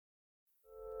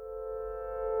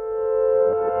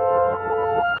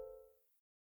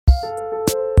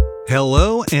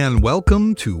Hello and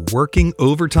welcome to Working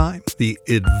Overtime, the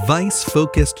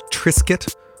advice-focused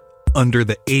Triscuit under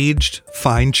the aged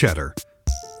fine cheddar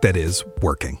that is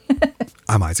working.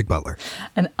 I'm Isaac Butler.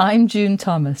 And I'm June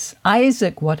Thomas.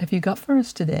 Isaac, what have you got for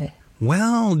us today?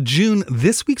 Well, June,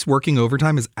 this week's Working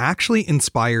Overtime is actually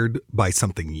inspired by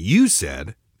something you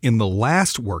said in the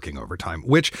last Working Overtime,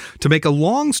 which, to make a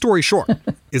long story short,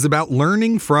 is about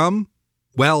learning from,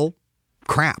 well,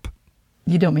 crap.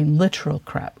 You don't mean literal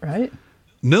crap, right?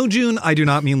 No, June, I do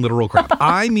not mean literal crap.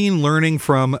 I mean learning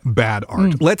from bad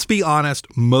art. Let's be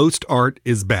honest, most art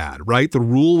is bad, right? The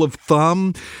rule of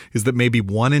thumb is that maybe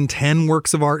 1 in 10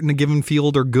 works of art in a given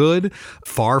field are good.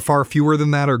 Far, far fewer than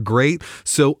that are great.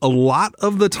 So a lot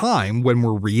of the time when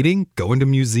we're reading, going to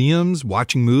museums,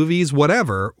 watching movies,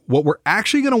 whatever, what we're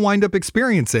actually going to wind up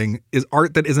experiencing is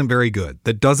art that isn't very good,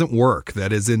 that doesn't work,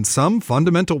 that is in some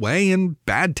fundamental way in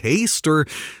bad taste or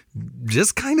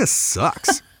just kind of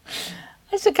sucks.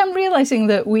 Isaac, I'm realizing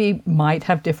that we might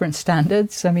have different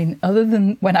standards. I mean, other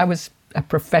than when I was a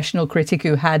professional critic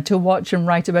who had to watch and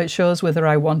write about shows whether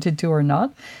I wanted to or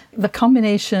not, the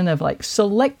combination of like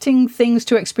selecting things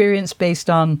to experience based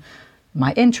on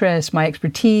my interests, my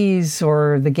expertise,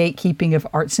 or the gatekeeping of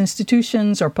arts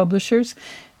institutions or publishers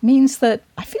means that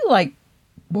I feel like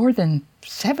more than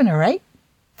 7 or 8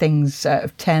 things out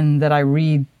of 10 that I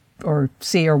read or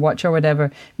see or watch or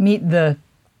whatever meet the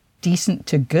decent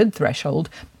to good threshold.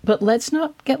 But let's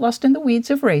not get lost in the weeds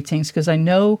of ratings, because I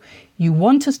know you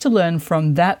want us to learn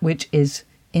from that which is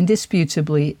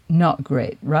indisputably not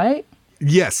great, right?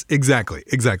 Yes, exactly.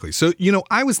 So,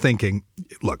 I was thinking,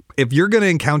 look, if you're going to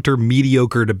encounter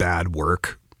mediocre to bad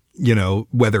work,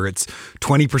 whether it's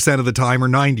 20% of the time or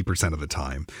 90% of the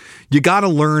time, you got to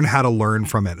learn how to learn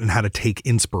from it and how to take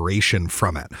inspiration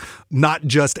from it, not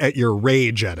just at your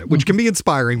rage at it, which can be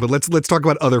inspiring, but let's talk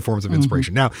about other forms of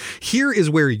inspiration. Now, here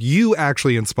is where you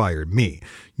actually inspired me.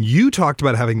 You talked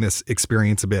about having this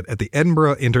experience a bit at the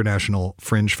Edinburgh International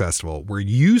Fringe Festival, where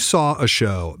you saw a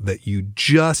show that you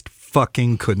just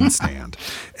fucking couldn't stand.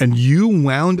 And you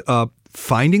wound up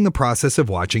finding the process of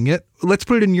watching it, let's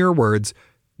put it in your words,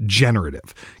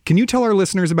 generative. Can you tell our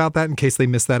listeners about that in case they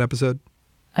missed that episode?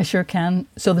 I sure can.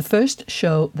 So the first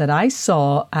show that I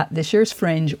saw at this year's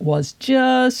Fringe was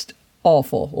just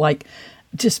awful. Like,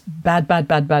 just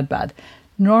bad.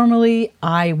 Normally,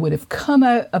 I would have come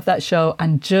out of that show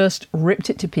and just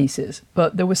ripped it to pieces.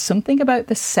 But there was something about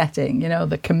the setting,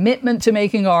 the commitment to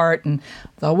making art and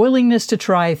the willingness to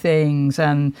try things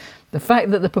and the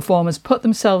fact that the performers put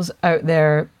themselves out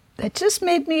there, it just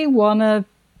made me want to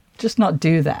just not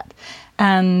do that.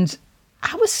 And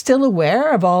I was still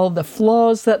aware of all the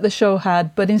flaws that the show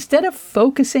had, but instead of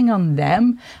focusing on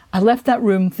them, I left that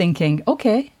room thinking,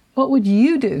 okay, what would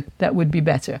you do that would be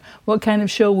better? What kind of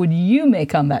show would you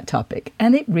make on that topic?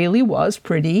 And it really was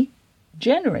pretty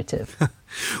generative.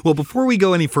 Well, before we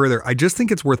go any further, I just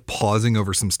think it's worth pausing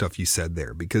over some stuff you said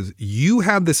there, because you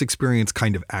had this experience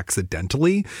kind of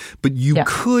accidentally, but you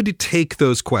could take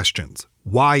those questions.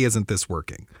 Why isn't this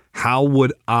working? How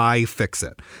would I fix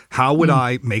it? How would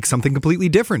I make something completely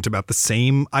different about the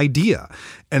same idea?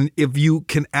 And if you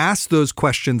can ask those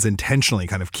questions intentionally,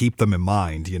 kind of keep them in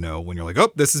mind, when you're like,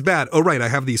 oh, this is bad. Oh, right, I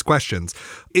have these questions.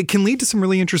 It can lead to some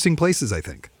really interesting places, I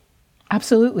think.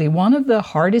 Absolutely. One of the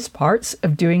hardest parts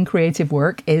of doing creative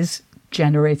work is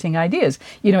generating ideas.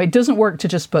 It doesn't work to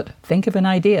just think of an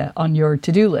idea on your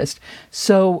to-do list.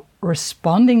 So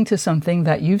responding to something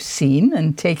that you've seen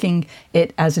and taking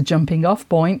it as a jumping off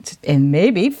point and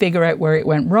maybe figure out where it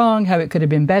went wrong, how it could have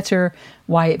been better,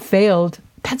 why it failed,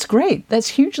 that's great. That's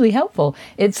hugely helpful.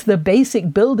 It's the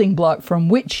basic building block from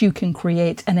which you can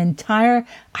create an entire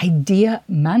idea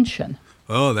mansion.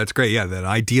 Oh, that's great. Yeah, that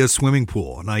idea swimming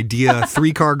pool, an idea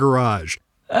 3-car garage.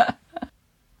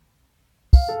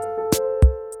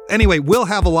 Anyway, we'll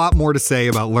have a lot more to say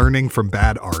about learning from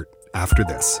bad art after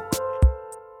this.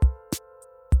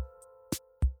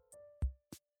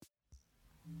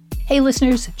 Hey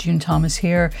listeners, June Thomas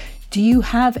here. Do you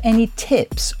have any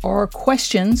tips or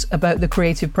questions about the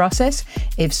creative process?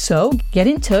 If so, get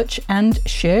in touch and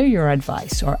share your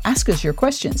advice or ask us your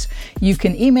questions. You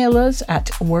can email us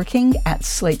at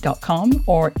working@slate.com,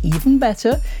 or even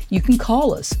better, you can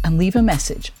call us and leave a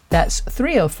message. That's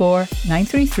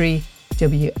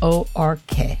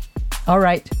 304-933-WORK. All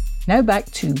right, now back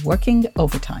to Working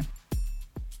Overtime.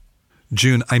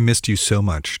 June, I missed you so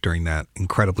much during that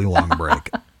incredibly long break.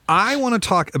 I want to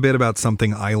talk a bit about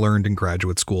something I learned in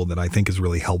graduate school that I think is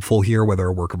really helpful here, whether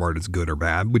a work of art is good or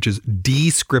bad, which is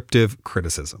descriptive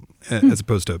criticism as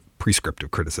opposed to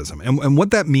prescriptive criticism. And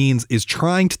what that means is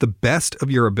trying to the best of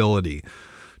your ability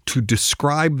to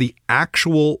describe the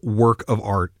actual work of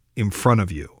art in front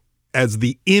of you as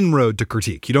the inroad to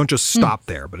critique. You don't just stop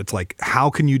there, but it's like, how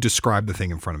can you describe the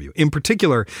thing in front of you? In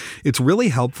particular, it's really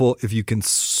helpful if you can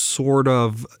sort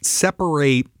of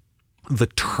separate the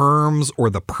terms or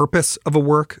the purpose of a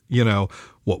work,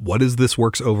 what is this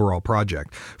work's overall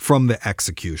project, from the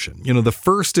execution. The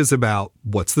first is about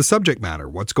what's the subject matter,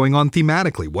 what's going on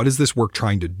thematically, what is this work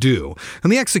trying to do?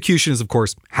 And the execution is, of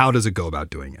course, how does it go about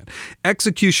doing it?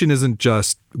 Execution isn't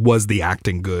just, was the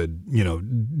acting good,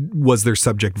 was there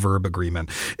subject-verb agreement?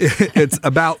 It's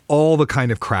about all the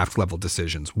kind of craft level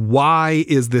decisions. Why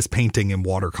is this painting in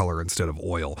watercolor instead of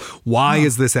oil? Why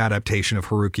is this adaptation of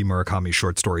Haruki Murakami's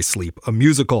short story Sleep a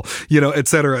musical, et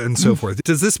cetera, and so forth?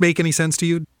 Does this make any sense to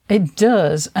you? It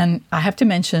does. And I have to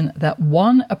mention that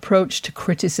one approach to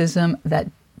criticism that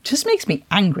just makes me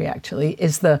angry, actually,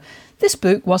 is this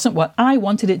book wasn't what I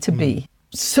wanted it to be.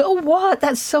 So what?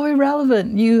 That's so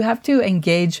irrelevant. You have to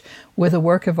engage with a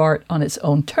work of art on its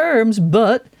own terms,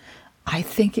 but I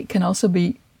think it can also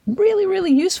be really,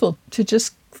 really useful to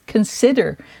just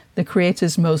consider the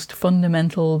creator's most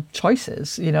fundamental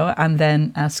choices, and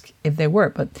then ask if they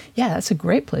work. But yeah, that's a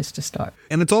great place to start.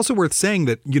 And it's also worth saying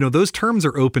that, those terms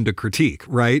are open to critique,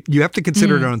 right? You have to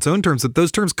consider it on its own terms, that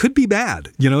those terms could be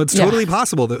bad. It's totally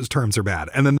possible those terms are bad.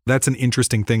 And then that's an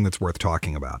interesting thing that's worth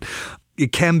talking about.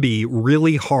 It can be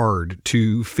really hard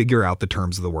to figure out the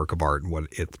terms of the work of art and what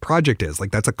its project is.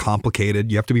 Like, that's a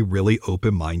complicated, you have to be really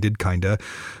open-minded kind of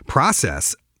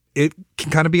process. It can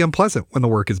kind of be unpleasant when the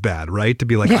work is bad, right? To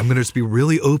be like, I'm going to just be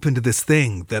really open to this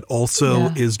thing that also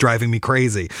is driving me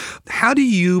crazy. How do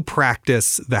you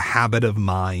practice the habit of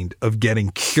mind of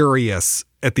getting curious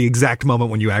at the exact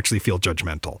moment when you actually feel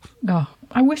judgmental? Oh,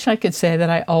 I wish I could say that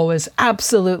I always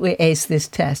absolutely ace this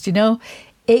test.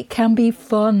 It can be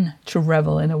fun to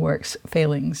revel in a work's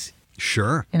failings.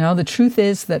 Sure. The truth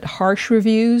is that harsh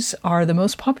reviews are the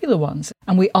most popular ones.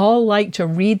 And we all like to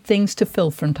read things to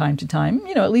filth from time to time,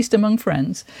 at least among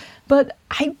friends. But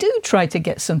I do try to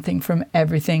get something from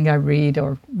everything I read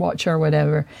or watch or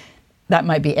whatever. That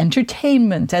might be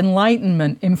entertainment,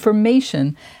 enlightenment,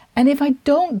 information. And if I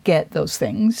don't get those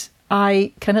things,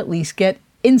 I can at least get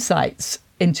insights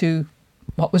into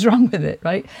what was wrong with it,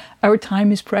 right? Our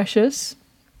time is precious.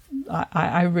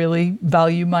 I really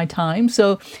value my time.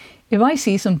 So if I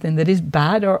see something that is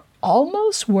bad or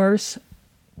almost worse,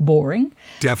 boring,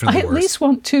 definitely I at least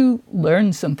want to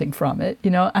learn something from it,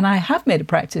 and I have made a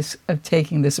practice of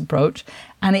taking this approach,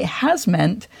 and it has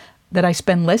meant that I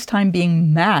spend less time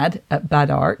being mad at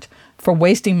bad art for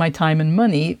wasting my time and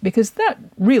money, because that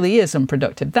really is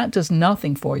unproductive. That does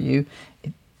nothing for you.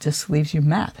 It just leaves you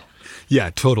mad. Yeah,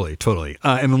 totally.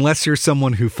 And unless you're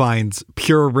someone who finds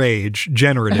pure rage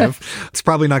generative, it's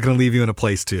probably not going to leave you in a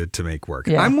place to make work.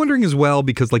 Yeah. I'm wondering as well,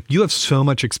 because you have so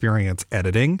much experience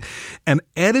editing, and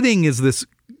editing is this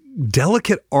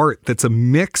delicate art that's a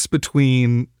mix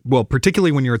between, well,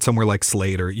 particularly when you're at somewhere like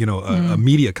Slate or, a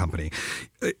media company,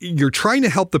 you're trying to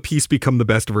help the piece become the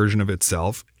best version of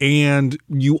itself. And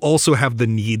you also have the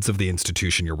needs of the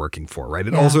institution you're working for, right?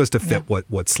 It also has to fit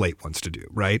what Slate wants to do,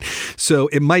 right? So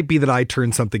it might be that I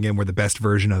turn something in where the best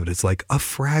version of it is like a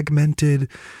fragmented,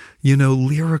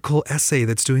 lyrical essay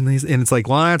that's doing these. And it's like,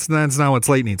 well, that's not what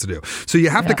Slate needs to do. So you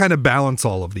have to kind of balance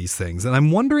all of these things. And I'm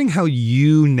wondering how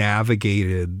you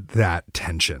navigated that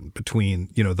tension between,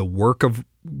 the work of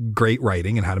great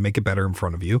writing and how to make it better in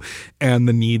front of you and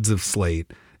the needs of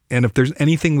Slate. And if there's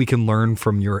anything we can learn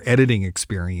from your editing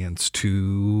experience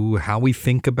to how we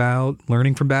think about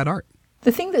learning from bad art.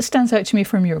 The thing that stands out to me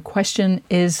from your question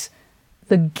is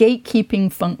the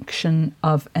gatekeeping function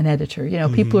of an editor.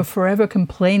 People are forever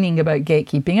complaining about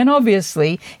gatekeeping, and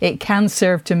obviously it can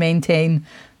serve to maintain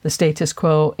the status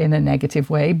quo in a negative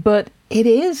way, but it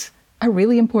is a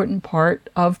really important part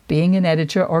of being an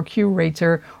editor or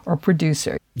curator or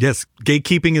producer. Yes,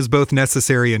 gatekeeping is both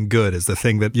necessary and good, is the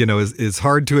thing that, is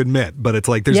hard to admit, but it's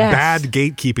like there's bad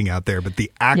gatekeeping out there, but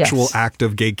the actual act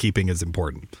of gatekeeping is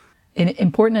important.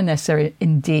 Important and necessary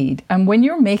indeed. And when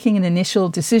you're making an initial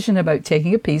decision about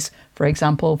taking a piece, for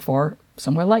example, for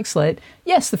somewhere like Slate,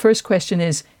 yes, the first question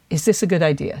is this a good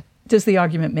idea? Does the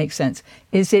argument make sense?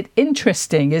 Is it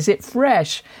interesting? Is it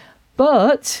fresh?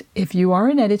 But if you are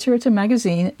an editor at a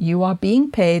magazine, you are being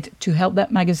paid to help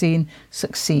that magazine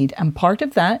succeed. And part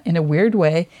of that, in a weird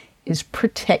way, is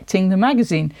protecting the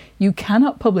magazine. You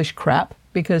cannot publish crap,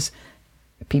 because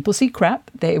people see crap,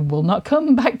 they will not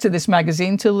come back to this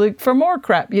magazine to look for more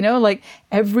crap.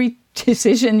 Every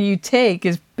decision you take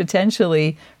is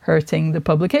potentially hurting the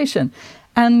publication.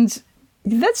 And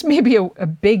that's maybe a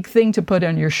big thing to put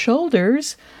on your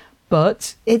shoulders,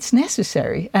 but it's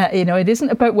necessary. It isn't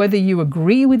about whether you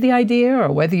agree with the idea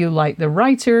or whether you like the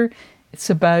writer. It's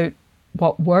about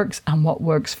what works and what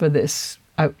works for this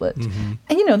outlet. And,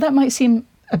 that might seem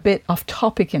a bit off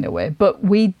topic in a way, but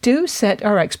we do set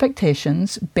our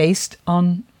expectations based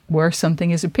on where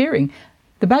something is appearing.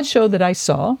 The bad show that I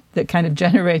saw that kind of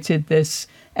generated this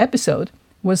episode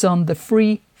was on the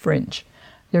free Fringe.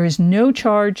 There is no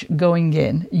charge going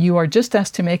in. You are just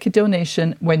asked to make a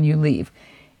donation when you leave.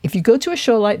 If you go to a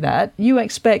show like that, you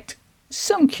expect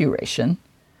some curation,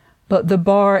 but the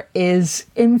bar is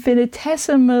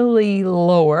infinitesimally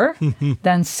lower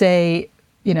than, say,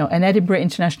 an Edinburgh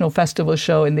International Festival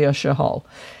show in the Usher Hall.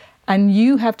 And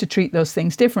you have to treat those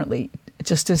things differently.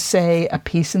 Just as, say, a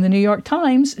piece in the New York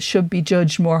Times should be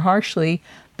judged more harshly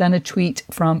than a tweet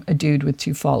from a dude with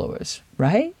 2 followers,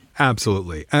 right?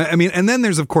 Absolutely. I mean, and then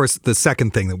there's, of course, the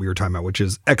second thing that we were talking about, which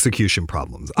is execution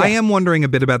problems. Yeah. I am wondering a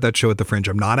bit about that show at the Fringe.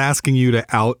 I'm not asking you to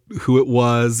out who it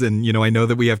was. And, I know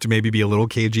that we have to maybe be a little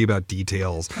cagey about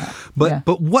details. But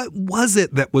what was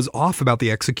it that was off about the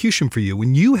execution for you?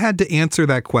 When you had to answer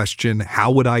that question,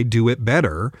 how would I do it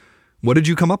better? What did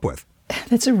you come up with?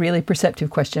 That's a really perceptive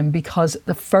question, because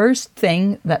the first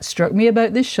thing that struck me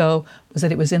about this show was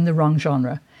that it was in the wrong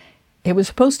genre. It was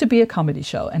supposed to be a comedy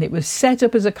show, and it was set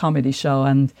up as a comedy show,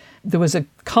 and there was a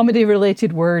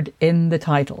comedy-related word in the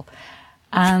title.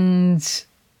 And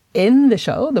in the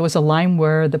show, there was a line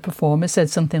where the performer said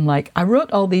something like, "I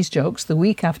wrote all these jokes the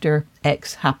week after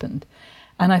X happened."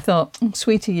 And I thought,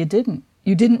 sweetie, you didn't.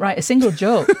 You didn't write a single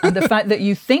joke. And the fact that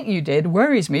you think you did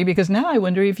worries me, because now I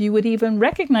wonder if you would even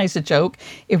recognize a joke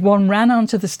if one ran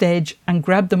onto the stage and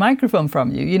grabbed the microphone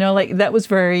from you. That was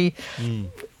very,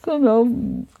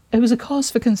 it was a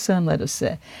cause for concern, let us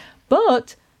say.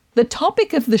 But the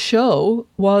topic of the show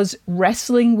was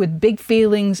wrestling with big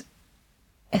feelings,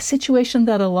 a situation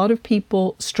that a lot of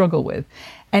people struggle with.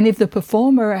 And if the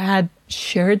performer had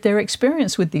shared their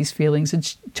experience with these feelings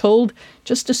and told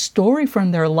just a story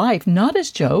from their life, not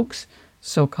as jokes,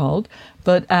 so-called,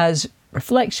 but as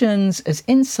reflections, as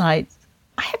insight,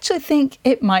 I actually think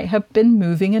it might have been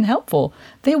moving and helpful.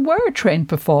 They were a trained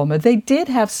performer. They did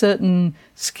have certain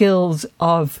skills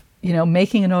of,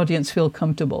 making an audience feel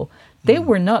comfortable. They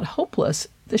were not hopeless.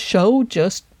 The show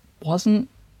just wasn't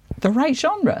the right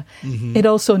genre. It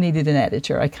also needed an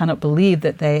editor. I cannot believe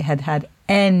that they had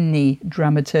any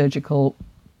dramaturgical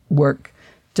work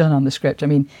done on the script. I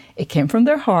mean, it came from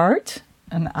their heart,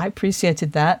 and I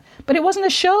appreciated that, but it wasn't a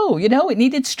show. It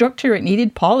needed structure, it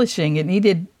needed polishing, it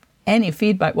needed any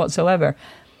feedback whatsoever.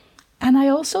 And I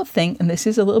also think, and this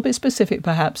is a little bit specific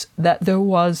perhaps, that there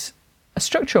was a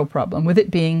structural problem with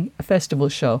it being a festival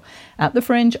show. At the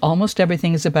Fringe, almost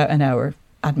everything is about an hour.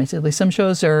 Admittedly, some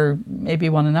shows are maybe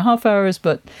 1.5 hours,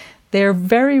 but they're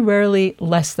very rarely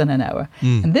less than an hour.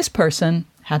 And this person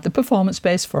had the performance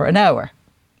space for an hour,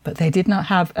 but they did not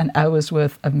have an hour's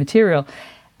worth of material.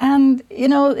 And,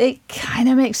 it kind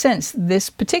of makes sense. This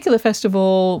particular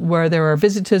festival, where there are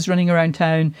visitors running around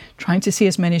town trying to see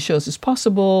as many shows as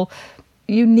possible,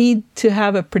 you need to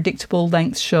have a predictable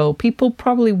length show. People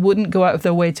probably wouldn't go out of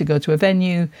their way to go to a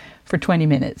venue for 20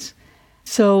 minutes.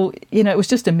 So, it was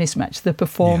just a mismatch. The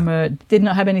performer did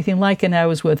not have anything like an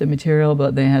hour's worth of material,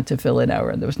 but they had to fill an hour,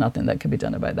 and there was nothing that could be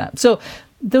done about that. So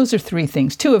those are 3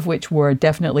 things, 2 of which were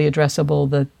definitely addressable.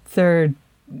 The third,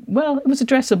 well, it was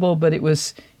addressable, but it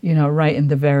was, right in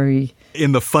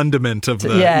the fundament of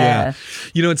the, yeah.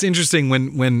 It's interesting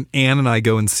when Anne and I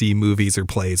go and see movies or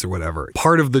plays or whatever,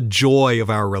 part of the joy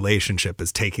of our relationship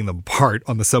is taking them apart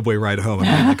on the subway ride home and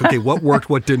being like, okay, what worked,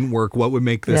 what didn't work, what would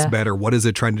make this better, what is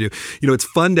it trying to do? It's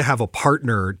fun to have a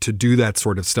partner to do that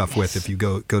sort of stuff with if you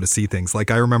go to see things. Like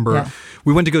I remember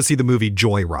we went to go see the movie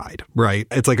Joyride, right?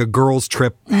 It's like a girls'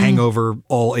 trip, hangover,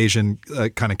 all Asian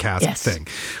kind of cast thing.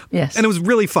 Yes. And it was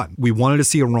really fun. We wanted to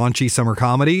see a raunchy summer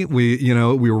comedy. We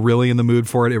were really in the mood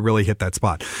for it. It really hit that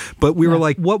spot. But we were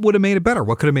like, what would have made it better?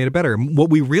 What could have made it better? And what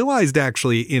we realized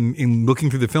actually in looking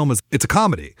through the film is it's a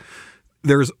comedy.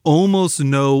 There's almost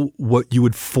no what you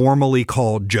would formally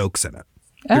call jokes in it.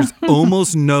 There's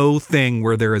almost no thing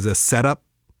where there is a setup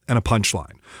and a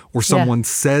punchline, or someone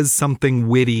says something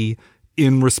witty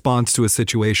in response to a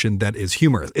situation that is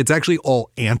humorous. It's actually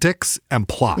all antics and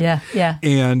plot. Yeah.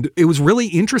 And it was really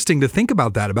interesting to think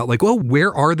about that, about like, well,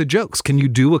 where are the jokes? Can you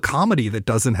do a comedy that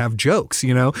doesn't have jokes,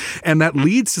 And that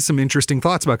leads to some interesting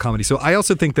thoughts about comedy. So I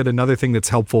also think that another thing that's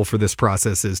helpful for this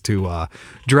process is to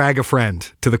drag a friend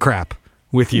to the crap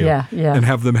with you and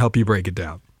have them help you break it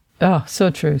down. Oh, so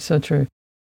true, so true.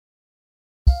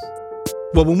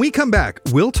 Well, when we come back,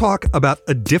 we'll talk about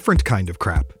a different kind of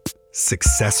crap.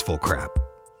 Successful crap.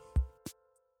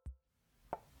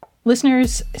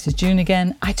 Listeners, this is June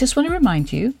again. I just want to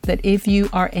remind you that if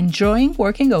you are enjoying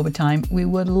Working Overtime, we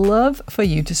would love for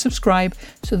you to subscribe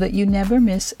so that you never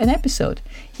miss an episode.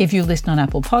 If you listen on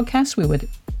Apple Podcasts, we would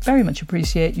very much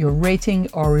appreciate your rating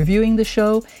or reviewing the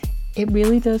show. It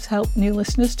really does help new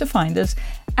listeners to find us.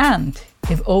 And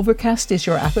if Overcast is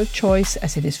your app of choice,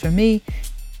 as it is for me,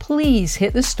 please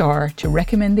hit the star to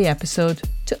recommend the episode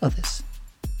to others.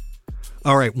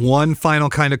 All right, one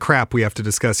final kind of crap we have to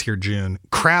discuss here, June.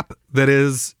 Crap that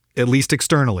is, at least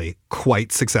externally,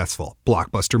 quite successful.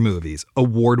 Blockbuster movies,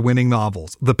 award-winning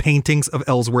novels, the paintings of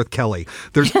Ellsworth Kelly.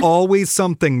 There's always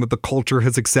something that the culture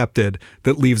has accepted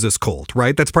that leaves us cold,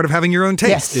 right? That's part of having your own taste,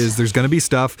 Yes. is there's going to be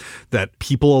stuff that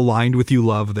people aligned with you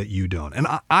love that you don't. And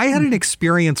I had an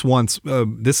experience once,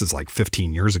 this is like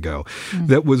 15 years ago,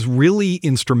 that was really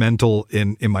instrumental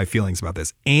in my feelings about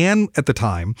this. Anne, at the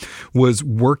time, was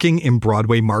working in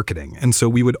Broadway marketing. And so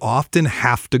we would often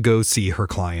have to go see her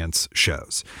clients'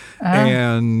 shows.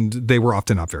 And they were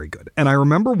often not very good. And I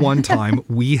remember one time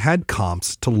we had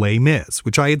comps to Les Mis,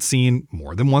 which I had seen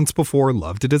more than once before,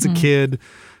 loved it as a kid,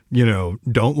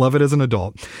 don't love it as an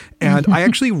adult. And I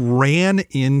actually ran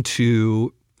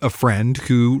into a friend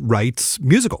who writes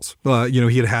musicals.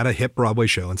 He had a hit Broadway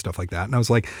show and stuff like that. And I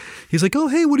was like, he's like, oh,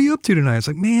 hey, what are you up to tonight? I was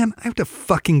like, man, I have to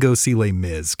fucking go see Les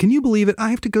Mis. Can you believe it? I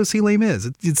have to go see Les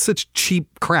Mis. It's such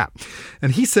cheap crap.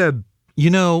 And he said,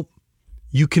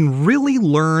 you can really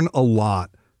learn a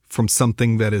lot from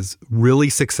something that is really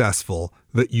successful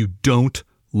that you don't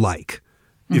like.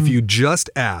 If you just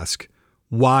ask,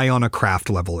 why on a craft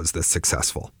level is this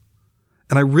successful?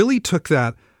 And I really took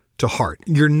that to heart.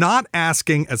 You're not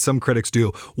asking, as some critics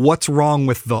do, what's wrong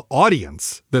with the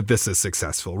audience that this is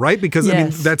successful, right? Because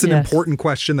that's an important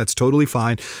question. That's totally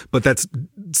fine, but that's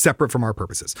separate from our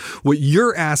purposes. What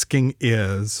you're asking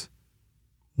is,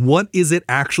 what is it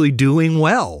actually doing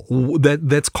well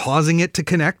that's causing it to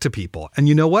connect to people? And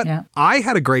you know what? Yeah. I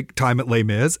had a great time at Les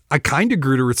Mis. I kind of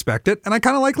grew to respect it, and I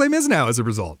kind of like Les Mis now as a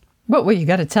result. Well, you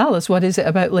got to tell us, what is it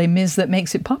about Les Mis that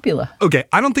makes it popular? Okay,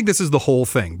 I don't think this is the whole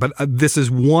thing, but this is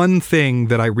one thing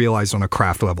that I realized on a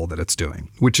craft level that it's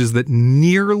doing, which is that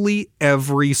nearly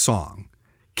every song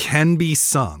can be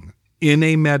sung in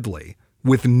a medley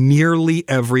with nearly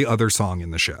every other song in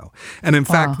the show. And in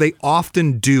fact, they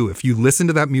often do. If you listen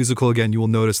to that musical again, you will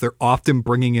notice they're often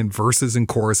bringing in verses and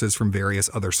choruses from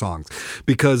various other songs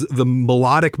because the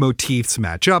melodic motifs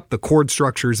match up, the chord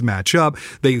structures match up,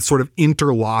 they sort of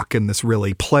interlock in this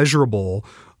really pleasurable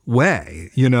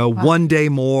way, one day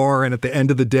more and at the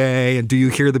end of the day, and do you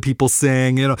hear the people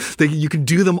sing, you can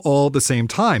do them all at the same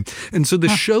time. And so the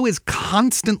show is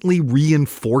constantly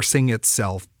reinforcing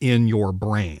itself in your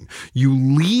brain. You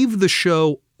leave the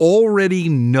show already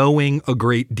knowing a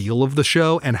great deal of the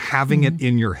show and having it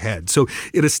in your head. So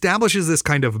it establishes this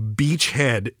kind of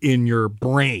beachhead in your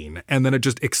brain, and then it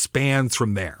just expands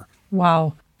from there.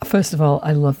 Wow. First of all,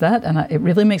 I love that. And it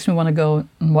really makes me want to go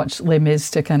and watch Les Mis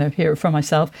to kind of hear it for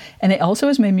myself. And it also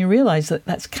has made me realize that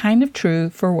that's kind of true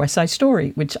for West Side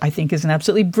Story, which I think is an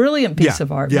absolutely brilliant piece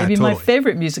of art. Maybe totally. my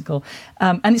favorite musical.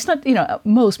 And it's not,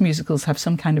 most musicals have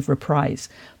some kind of reprise,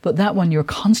 but that one you're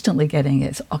constantly getting,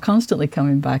 it's constantly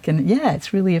coming back. And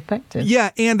it's really effective.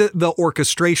 Yeah. And the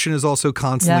orchestration is also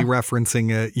constantly referencing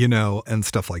it, and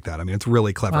stuff like that. I mean, it's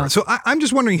really clever. Wow. So I'm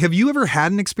just wondering, have you ever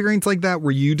had an experience like that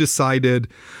where you decided,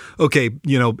 okay,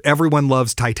 everyone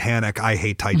loves Titanic. I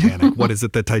hate Titanic. What is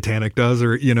it that Titanic does,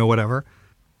 or, whatever?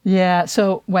 Yeah.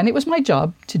 So when it was my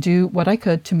job to do what I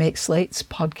could to make Slate's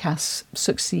podcasts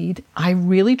succeed, I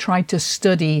really tried to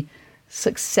study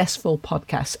successful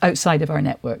podcasts outside of our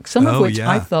network, some of which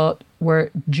I thought were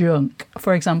junk.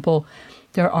 For example,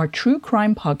 there are true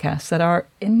crime podcasts that are,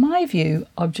 in my view,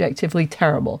 objectively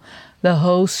terrible. The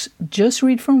hosts just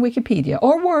read from Wikipedia,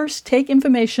 or worse, take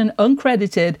information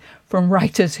uncredited from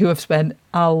writers who have spent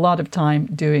a lot of time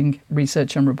doing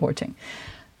research and reporting.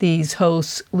 These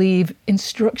hosts leave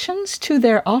instructions to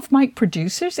their off-mic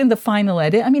producers in the final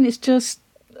edit. I mean, it's just,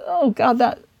 but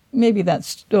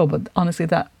honestly,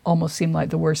 that almost seemed like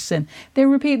the worst sin. They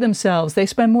repeat themselves. They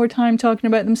spend more time talking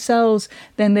about themselves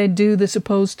than they do the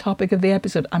supposed topic of the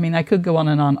episode. I mean, I could go on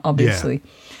and on, obviously.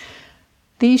 Yeah.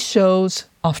 These shows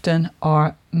often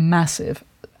are massive,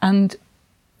 and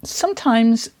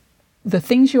sometimes the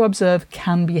things you observe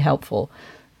can be helpful.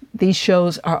 These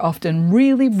shows are often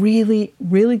really, really,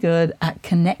 really good at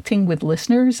connecting with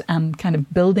listeners and kind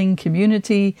of building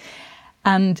community.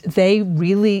 And they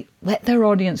really let their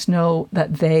audience know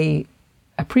that they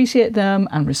appreciate them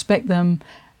and respect them.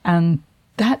 And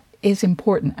that is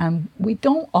important. And we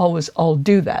don't always all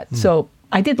do that. So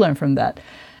I did learn from that.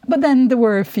 But then there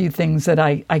were a few things that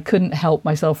I couldn't help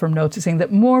myself from noticing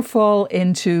that more fall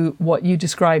into what you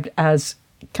described as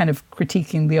kind of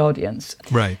critiquing the audience.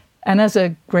 Right. And as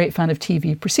a great fan of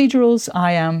TV procedurals,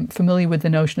 I am familiar with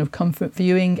the notion of comfort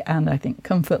viewing, and I think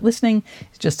comfort listening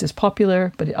is just as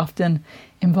popular, but it often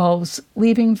involves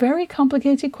leaving very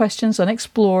complicated questions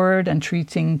unexplored and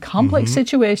treating complex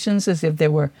situations as if they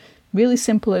were really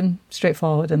simple and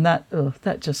straightforward. And that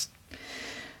just,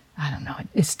 I don't know,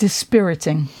 it's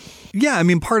dispiriting. Yeah, I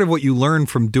mean, part of what you learn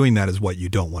from doing that is what you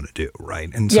don't want to do, right?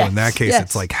 And so in that case,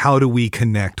 it's like, how do we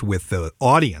connect with the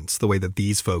audience the way that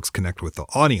these folks connect with the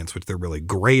audience, which they're really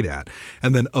great at,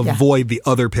 and then avoid the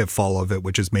other pitfall of it,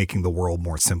 which is making the world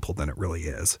more simple than it really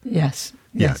is. Yes.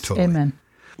 Yeah, totally. Amen.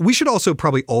 We should also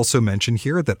mention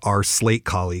here that our Slate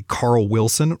colleague, Carl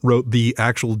Wilson, wrote the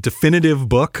actual definitive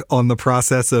book on the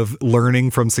process of learning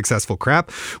from successful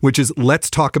crap, which is Let's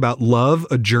Talk About Love,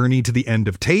 A Journey to the End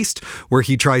of Taste, where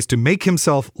he tries to make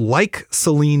himself like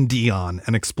Celine Dion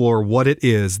and explore what it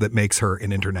is that makes her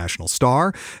an international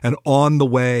star. And on the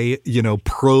way,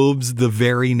 probes the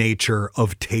very nature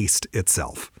of taste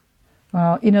itself.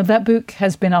 Well, that book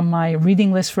has been on my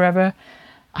reading list forever.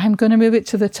 I'm going to move it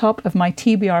to the top of my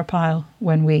TBR pile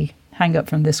when we hang up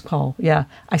from this call. Yeah,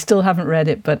 I still haven't read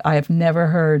it, but I have never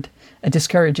heard a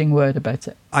discouraging word about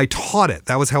it. I taught it.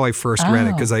 That was how I first read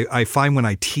it, because I find when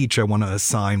I teach, I want to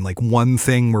assign like one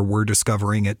thing where we're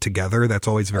discovering it together. That's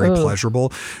always very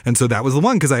pleasurable. And so that was the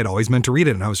one, because I had always meant to read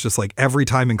it. And I was just like, every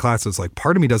time in class, it's like,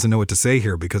 part of me doesn't know what to say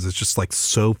here because it's just like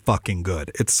so fucking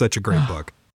good. It's such a great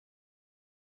book.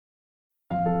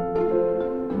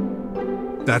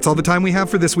 That's all the time we have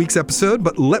for this week's episode,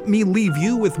 but let me leave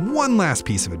you with one last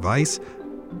piece of advice.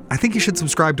 I think you should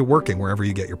subscribe to Working wherever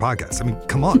you get your podcasts. I mean,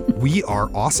 come on, we are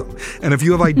awesome. And if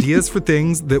you have ideas for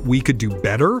things that we could do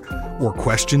better or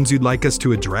questions you'd like us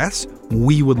to address,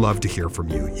 we would love to hear from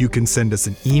you. You can send us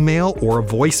an email or a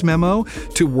voice memo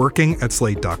to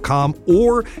working@slate.com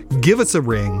or give us a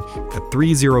ring at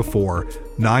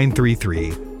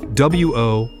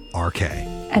 304-933-WORK.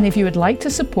 And if you would like to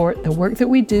support the work that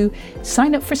we do,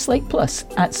 sign up for Slate Plus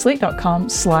at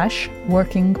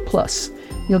slate.com/workingplus.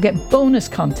 You'll get bonus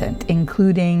content,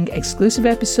 including exclusive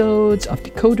episodes of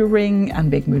Decoder Ring and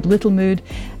Big Mood, Little Mood,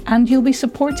 and you'll be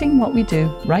supporting what we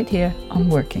do right here on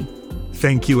Working.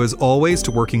 Thank you, as always,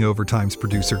 to Working Overtime's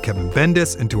producer, Kevin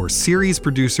Bendis, and to our series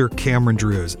producer, Cameron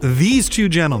Drews. These two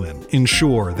gentlemen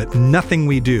ensure that nothing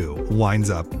we do winds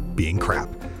up being crap.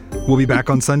 We'll be back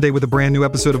on Sunday with a brand new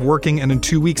episode of Working, and in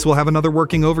 2 weeks, we'll have another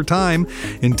Working Overtime.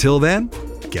 Until then,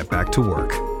 get back to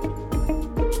work.